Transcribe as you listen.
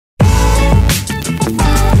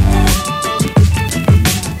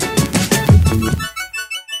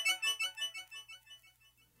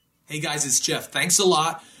Hey guys, it's Jeff. Thanks a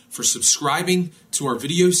lot for subscribing to our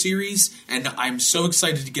video series, and I'm so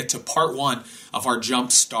excited to get to part 1 of our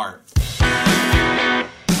JUMPSTART.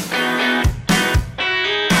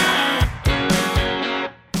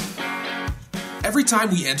 Every time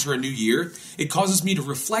we enter a new year, it causes me to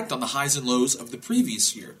reflect on the highs and lows of the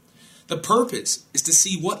previous year. The purpose is to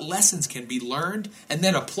see what lessons can be learned and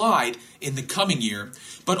then applied in the coming year,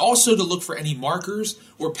 but also to look for any markers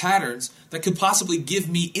or patterns that could possibly give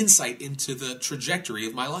me insight into the trajectory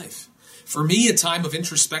of my life. For me, a time of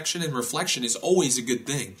introspection and reflection is always a good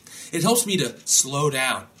thing. It helps me to slow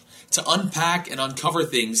down, to unpack and uncover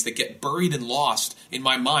things that get buried and lost in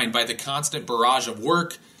my mind by the constant barrage of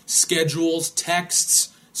work, schedules, texts,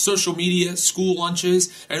 social media, school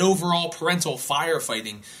lunches, and overall parental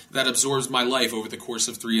firefighting that absorbs my life over the course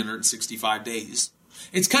of 365 days.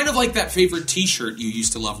 It's kind of like that favorite t-shirt you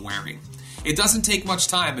used to love wearing. It doesn't take much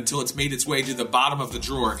time until it's made its way to the bottom of the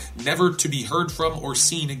drawer, never to be heard from or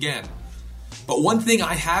seen again. But one thing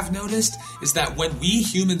I have noticed is that when we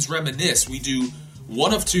humans reminisce, we do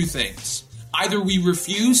one of two things. Either we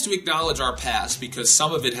refuse to acknowledge our past because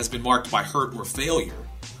some of it has been marked by hurt or failure,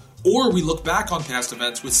 or we look back on past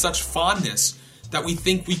events with such fondness that we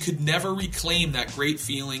think we could never reclaim that great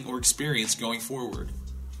feeling or experience going forward.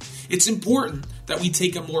 It's important that we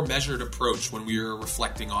take a more measured approach when we are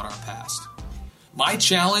reflecting on our past. My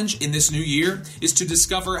challenge in this new year is to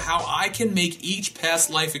discover how I can make each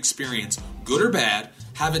past life experience, good or bad,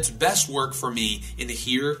 have its best work for me in the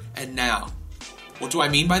here and now. What do I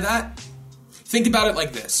mean by that? Think about it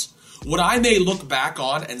like this. What I may look back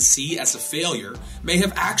on and see as a failure may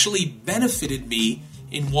have actually benefited me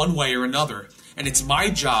in one way or another, and it's my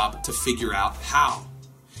job to figure out how.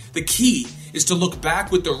 The key is to look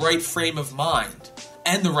back with the right frame of mind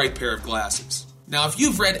and the right pair of glasses. Now, if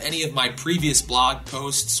you've read any of my previous blog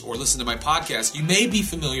posts or listened to my podcast, you may be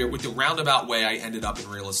familiar with the roundabout way I ended up in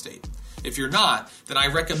real estate. If you're not, then I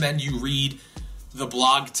recommend you read the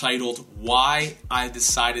blog titled Why I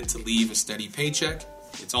Decided to Leave a Steady Paycheck.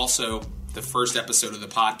 It's also the first episode of the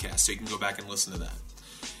podcast, so you can go back and listen to that.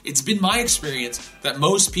 It's been my experience that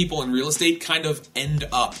most people in real estate kind of end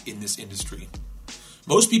up in this industry.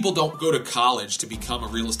 Most people don't go to college to become a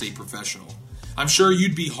real estate professional. I'm sure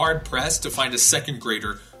you'd be hard-pressed to find a second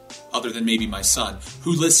grader, other than maybe my son,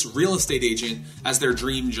 who lists real estate agent as their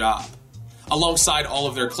dream job, alongside all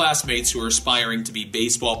of their classmates who are aspiring to be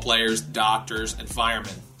baseball players, doctors, and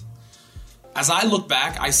firemen. As I look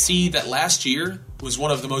back, I see that last year was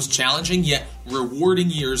one of the most challenging yet rewarding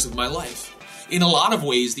years of my life. In a lot of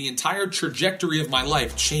ways, the entire trajectory of my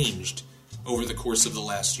life changed over the course of the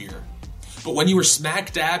last year. But when you are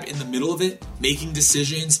smack dab in the middle of it, making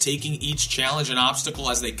decisions, taking each challenge and obstacle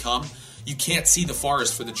as they come, you can't see the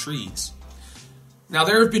forest for the trees. Now,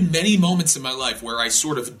 there have been many moments in my life where I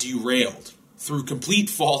sort of derailed, through complete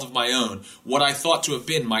fault of my own, what I thought to have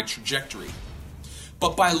been my trajectory.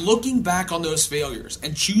 But by looking back on those failures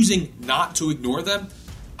and choosing not to ignore them,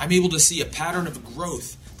 I'm able to see a pattern of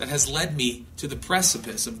growth that has led me to the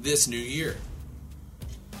precipice of this new year.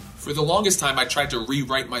 For the longest time, I tried to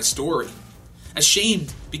rewrite my story,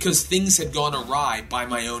 ashamed because things had gone awry by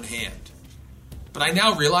my own hand. But I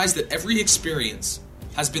now realize that every experience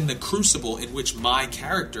has been the crucible in which my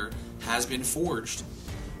character has been forged.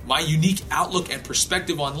 My unique outlook and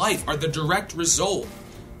perspective on life are the direct result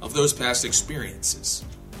of those past experiences.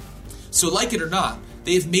 So like it or not,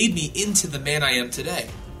 they have made me into the man I am today.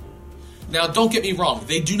 Now, don't get me wrong,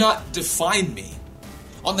 they do not define me.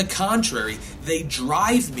 On the contrary, they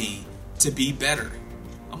drive me to be better.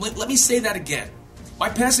 Let me say that again. My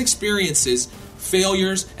past experiences,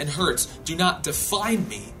 failures, and hurts do not define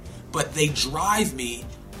me, but they drive me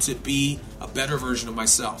to be a better version of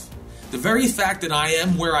myself. The very fact that I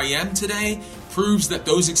am where I am today proves that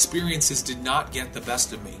those experiences did not get the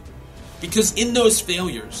best of me. Because in those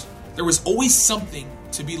failures, there was always something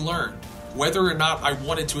to be learned, whether or not I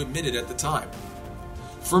wanted to admit it at the time.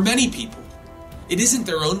 For many people, it isn't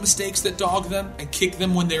their own mistakes that dog them and kick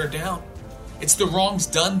them when they are down. It's the wrongs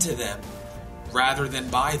done to them rather than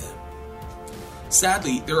by them.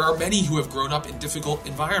 Sadly, there are many who have grown up in difficult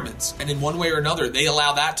environments, and in one way or another, they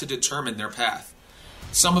allow that to determine their path.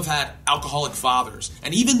 Some have had alcoholic fathers,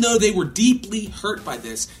 and even though they were deeply hurt by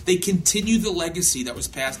this, they continue the legacy that was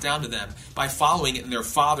passed down to them by following it in their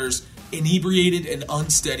father's inebriated and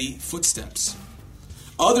unsteady footsteps.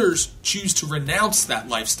 Others choose to renounce that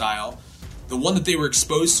lifestyle, the one that they were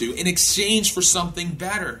exposed to, in exchange for something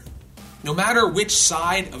better. No matter which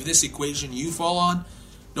side of this equation you fall on,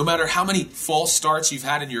 no matter how many false starts you've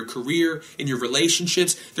had in your career, in your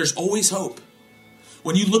relationships, there's always hope.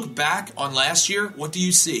 When you look back on last year, what do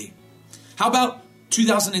you see? How about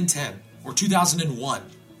 2010 or 2001?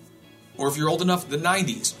 Or if you're old enough, the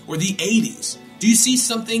 90s or the 80s? Do you see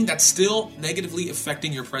something that's still negatively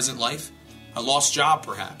affecting your present life? A lost job,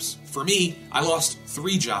 perhaps. For me, I lost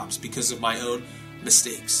 3 jobs because of my own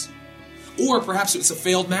mistakes. Or perhaps it's a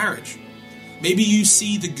failed marriage. Maybe you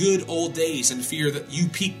see the good old days and fear that you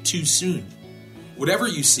peaked too soon. Whatever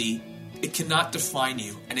you see, it cannot define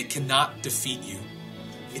you and it cannot defeat you.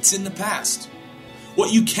 It's in the past.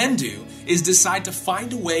 What you can do is decide to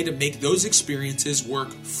find a way to make those experiences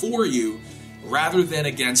work for you rather than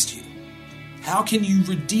against you. How can you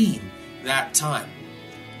redeem that time?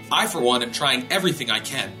 I, for one, am trying everything I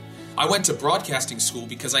can. I went to broadcasting school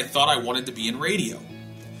because I thought I wanted to be in radio.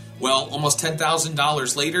 Well, almost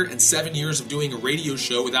 $10,000 later and 7 years of doing a radio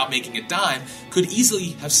show without making a dime could easily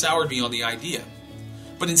have soured me on the idea.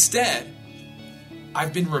 But instead,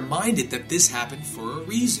 I've been reminded that this happened for a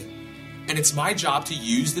reason. And it's my job to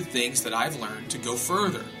use the things that I've learned to go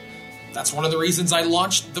further. That's one of the reasons I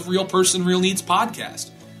launched the Real Person, Real Needs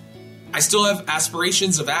podcast. I still have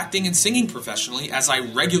aspirations of acting and singing professionally, as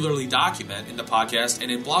I regularly document in the podcast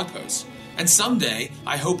and in blog posts. And someday,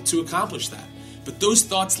 I hope to accomplish that. But those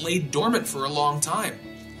thoughts lay dormant for a long time.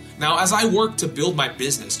 Now, as I work to build my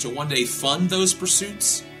business to one day fund those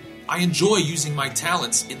pursuits, I enjoy using my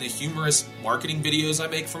talents in the humorous marketing videos I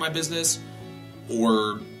make for my business,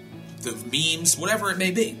 or the memes, whatever it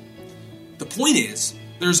may be. The point is,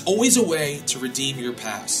 there's always a way to redeem your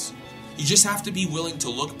past. You just have to be willing to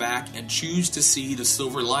look back and choose to see the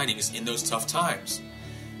silver linings in those tough times.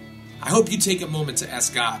 I hope you take a moment to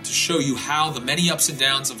ask God to show you how the many ups and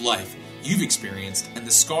downs of life you've experienced and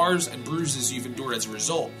the scars and bruises you've endured as a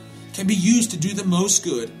result can be used to do the most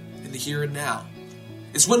good in the here and now.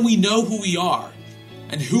 It's when we know who we are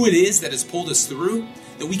and who it is that has pulled us through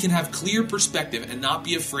that we can have clear perspective and not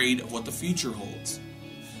be afraid of what the future holds.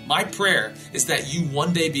 My prayer is that you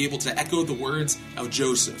one day be able to echo the words of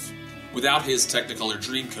Joseph without his Technicolor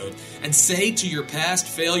Dreamcoat and say to your past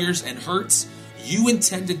failures and hurts, you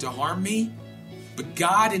intended to harm me, but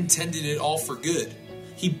God intended it all for good.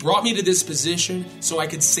 He brought me to this position so I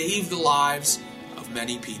could save the lives of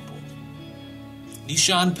many people.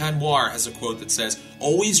 Nishan Panwar has a quote that says,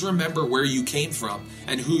 always remember where you came from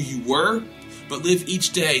and who you were, but live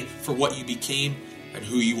each day for what you became and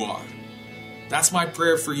who you are. That's my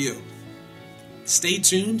prayer for you. Stay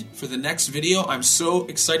tuned for the next video. I'm so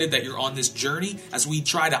excited that you're on this journey as we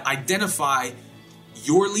try to identify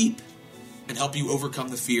your leap and help you overcome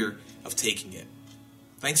the fear of taking it.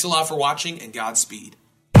 Thanks a lot for watching, and Godspeed.